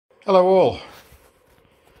Hello all.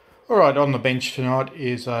 Alright, on the bench tonight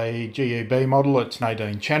is a GEB model. It's an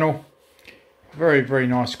 18 channel. Very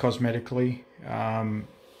nice cosmetically. On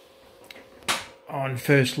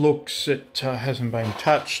first looks it hasn't been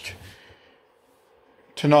touched.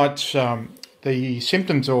 Tonight's the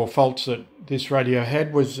symptoms or faults that this radio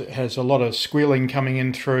has a lot of squealing coming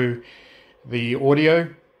in through the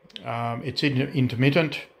audio. It's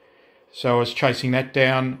intermittent, so I was chasing that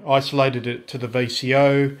down, isolated it to the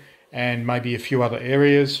VCO and maybe a few other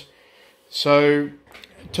areas. So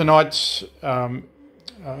tonight's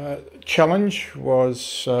challenge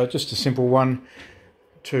was just a simple one,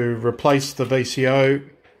 to replace the VCO,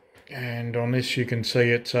 and on this you can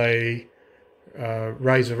see it's a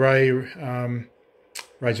Razor radio,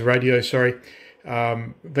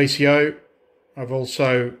 VCO. I've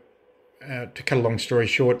also, to cut a long story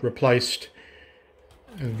short, replaced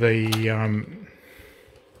the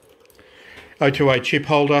O2A chip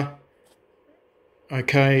holder,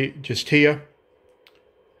 okay, just here.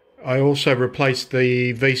 I also replaced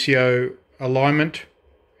the VCO alignment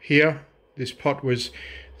here. This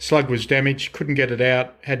slug was damaged, couldn't get it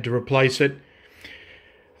out, had to replace it.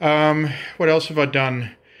 What else have I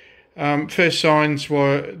done? First signs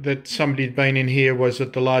were that somebody had been in here was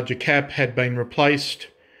that the larger cap had been replaced.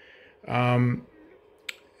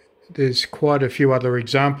 There's quite a few other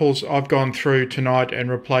examples. I've gone through tonight and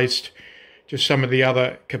replaced just some of the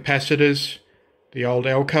other capacitors, the old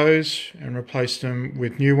Alcos, and replaced them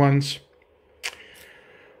with new ones.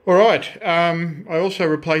 Alright, I also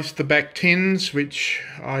replaced the back tins, which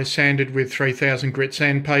I sanded with 3000 grit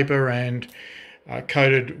sandpaper and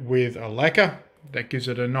coated with a lacquer. That gives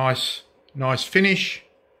it a nice finish.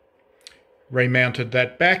 Remounted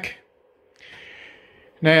that back.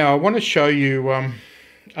 Now I want to show you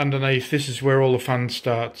underneath. This is where all the fun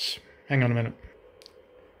starts. Hang on a minute.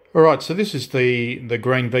 Alright, so this is the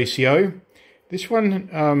green VCO. This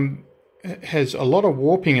one has a lot of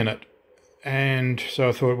warping in it, and so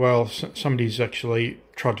I thought, well, somebody's actually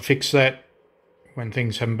tried to fix that when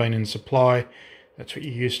things haven't been in supply. That's what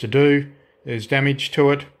you used to do. There's damage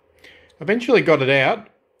to it. Eventually got it out,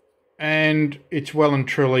 and it's well and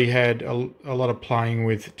truly had a lot of playing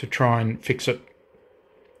with to try and fix it.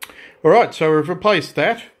 Alright, so we've replaced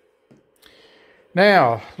that.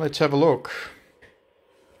 Now, let's have a look.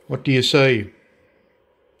 What do you see?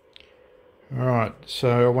 Alright,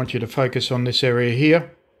 so I want you to focus on this area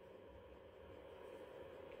here.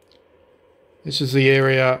 This is the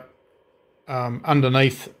area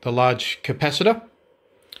underneath the large capacitor.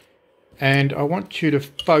 And I want you to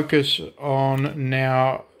focus on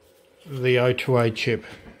now the O2A chip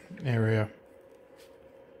area.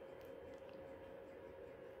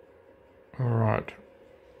 Alright.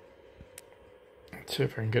 Let's see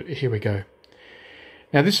if I can get... Here we go.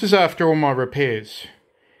 Now this is after all my repairs.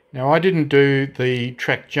 Now I didn't do the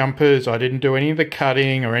track jumpers, I didn't do any of the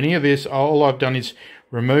cutting or any of this. All I've done is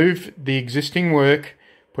remove the existing work,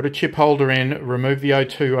 put a chip holder in, remove the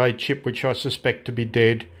O2A chip, which I suspect to be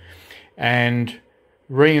dead, and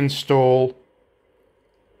reinstall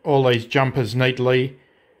all these jumpers neatly.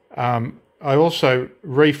 I also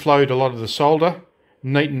reflowed a lot of the solder,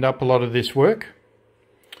 neatened up a lot of this work.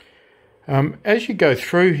 As you go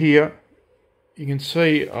through here, you can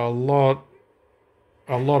see a lot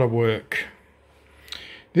of work.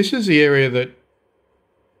 This is the area that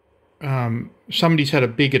somebody's had a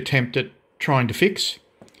big attempt at trying to fix.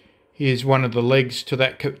 Here's one of the legs to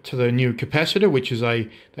the new capacitor, which is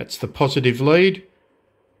that's the positive lead.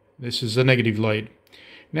 This is the negative lead.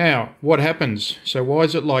 Now, what happens? So why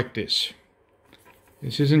is it like this?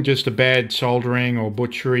 This isn't just a bad soldering or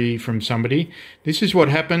butchery from somebody. This is what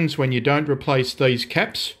happens when you don't replace these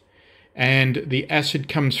caps, and the acid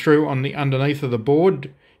comes through on the underneath of the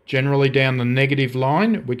board, generally down the negative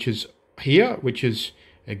line, which is here, which is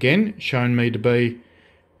again shown me to be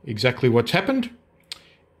exactly what's happened,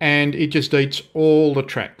 and it just eats all the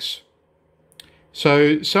tracks.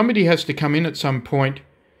 So somebody has to come in at some point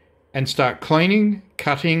and start cleaning,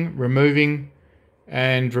 cutting, removing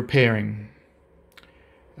and repairing.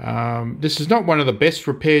 This is not one of the best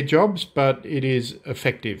repair jobs, but it is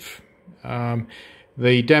effective.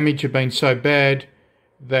 The damage had been so bad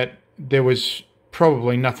that there was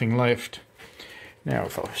probably nothing left. Now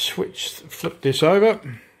if I flip this over,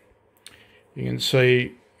 you can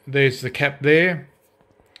see there's the cap there.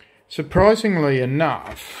 Surprisingly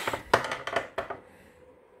enough,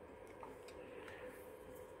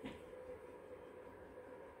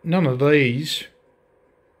 none of these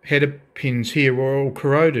header pins here were all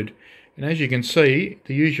corroded, and as you can see,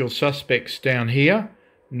 the usual suspects down here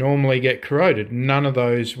normally get corroded. None of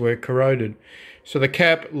those were corroded. So the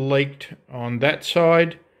cap leaked on that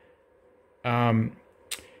side,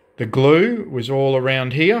 the glue was all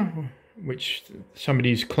around here, which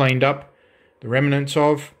somebody's cleaned up the remnants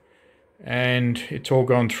of, and it's all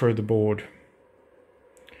gone through the board.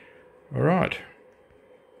 Alright.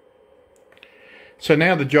 So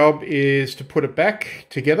now the job is to put it back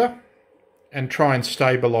together and try and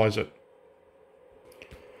stabilise it.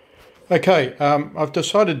 Okay, I've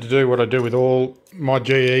decided to do what I do with all my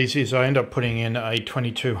GEs, is I end up putting in a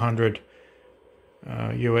 2200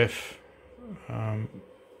 UF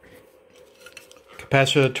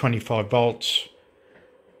capacitor, 25 volts,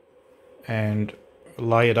 and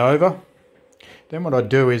lay it over. Then what I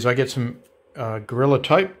do is I get some Gorilla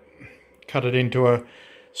Tape, cut it into a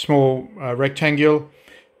small rectangular,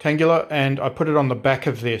 and I put it on the back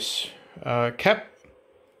of this cap.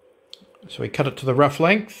 So we cut it to the rough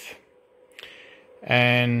length,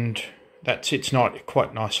 and that sits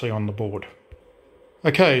quite nicely on the board.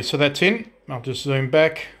 Okay, so that's in. I'll just zoom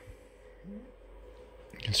back.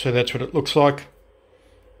 And so that's what it looks like.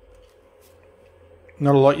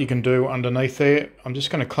 Not a lot you can do underneath there. I'm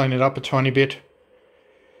just going to clean it up a tiny bit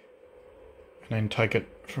and then take it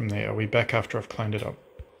from there. I'll be back after I've cleaned it up.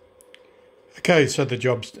 Okay, so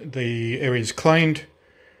the area's cleaned.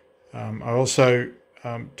 I also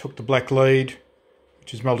took the black lead,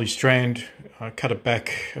 which is multi-strand, cut it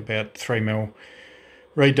back about 3mm,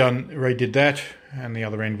 redid that, and the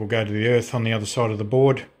other end will go to the earth on the other side of the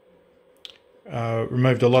board.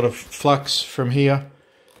 Removed a lot of flux from here,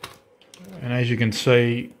 and as you can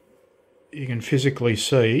see, you can physically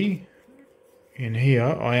see in here,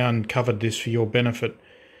 I uncovered this for your benefit.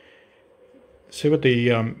 See what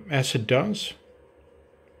the acid does?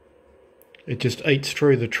 It just eats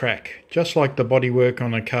through the track, just like the bodywork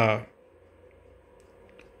on a car.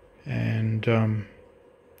 And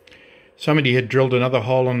somebody had drilled another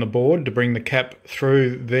hole on the board to bring the cap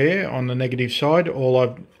through there on the negative side. All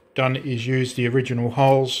I've done is use the original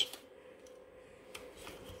holes.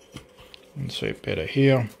 You can see it better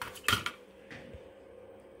here.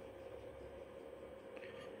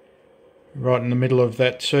 Right in the middle of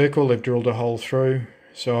that circle they've drilled a hole through,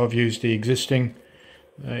 so I've used the existing,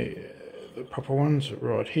 the proper ones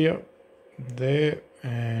right here, there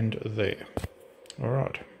and there.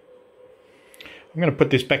 Alright. I'm going to put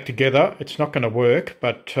this back together. It's not going to work,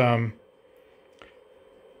 but I've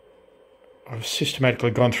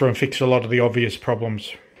systematically gone through and fixed a lot of the obvious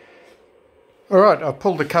problems. Alright, I've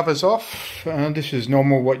pulled the covers off. This is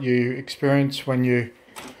normal what you experience when you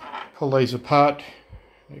pull these apart.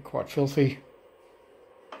 They're quite filthy.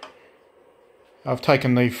 I've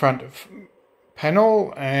taken the front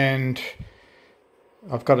panel and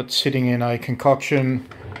I've got it sitting in a concoction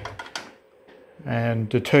and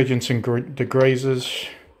detergents and degreasers.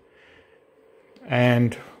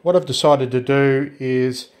 And what I've decided to do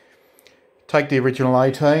is take the original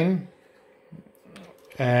 18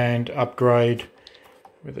 and upgrade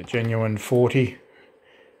with a genuine 40.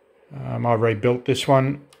 I rebuilt this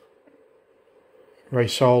one,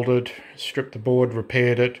 resoldered, stripped the board,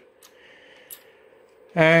 repaired it,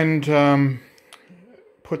 and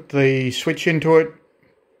put the switch into it,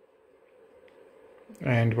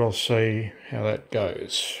 and we'll see how that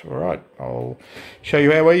goes. Alright, I'll show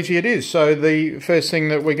you how easy it is. So the first thing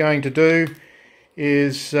that we're going to do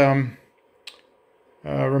is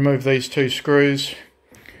remove these two screws.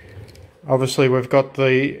 Obviously we've got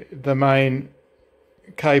the main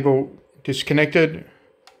cable disconnected.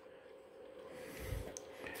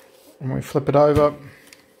 And we flip it over,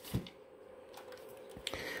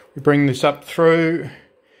 we bring this up through.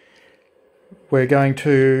 We're going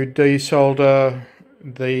to desolder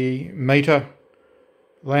the meter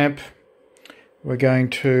lamp. We're going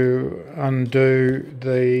to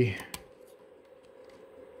undo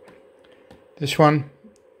this one,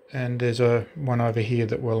 and there's a one over here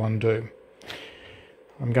that we'll undo.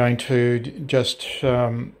 I'm going to just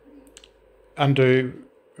undo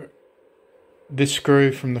this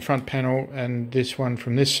screw from the front panel and this one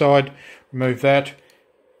from this side, remove that,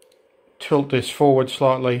 tilt this forward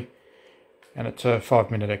slightly, and it's a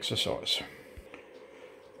 5-minute exercise.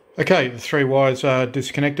 Okay, the three wires are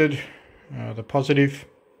disconnected, the positive,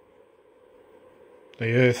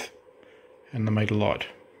 the earth and the meter light.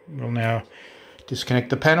 We'll now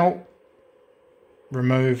disconnect the panel,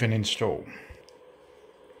 remove and install.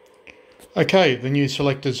 Okay, the new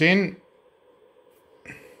selector's in.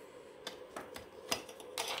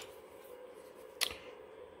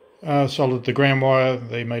 Soldered the ground wire,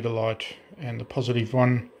 the meter light and the positive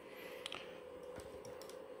one.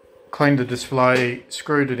 Cleaned the display,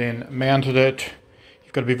 screwed it in, mounted it.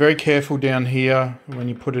 You've got to be very careful down here when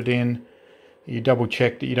you put it in. You double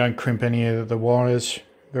check that you don't crimp any of the wires.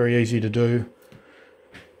 Very easy to do.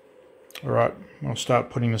 Alright, I'll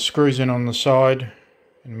start putting the screws in on the side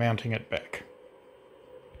and mounting it back.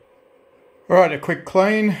 Alright, a quick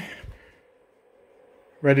clean.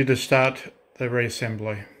 Ready to start the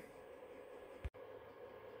reassembly.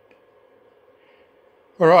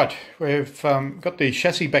 Alright, we've got the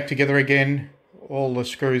chassis back together again, all the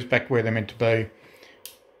screws back where they're meant to be.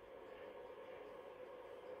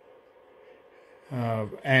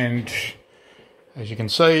 And as you can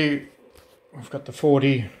see, we've got the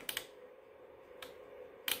 40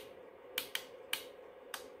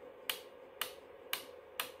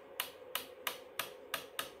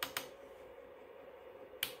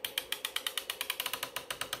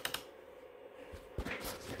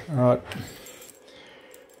 Alright.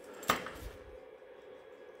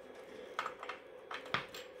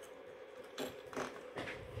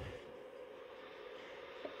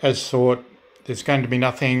 As thought, there's going to be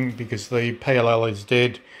nothing because the PLL is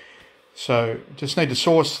dead. So just need to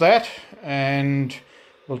source that and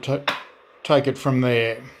we'll take it from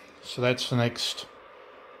there. So that's the next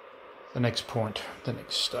point, the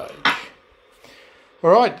next stage.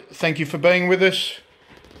 Alright, thank you for being with us.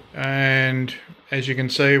 And as you can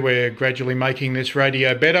see, we're gradually making this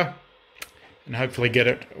radio better and hopefully get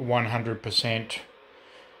it 100%.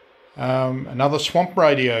 Another swamp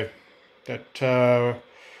radio that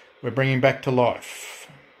we're bringing back to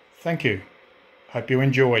life. Thank you. Hope you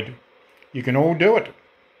enjoyed. You can all do it.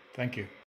 Thank you.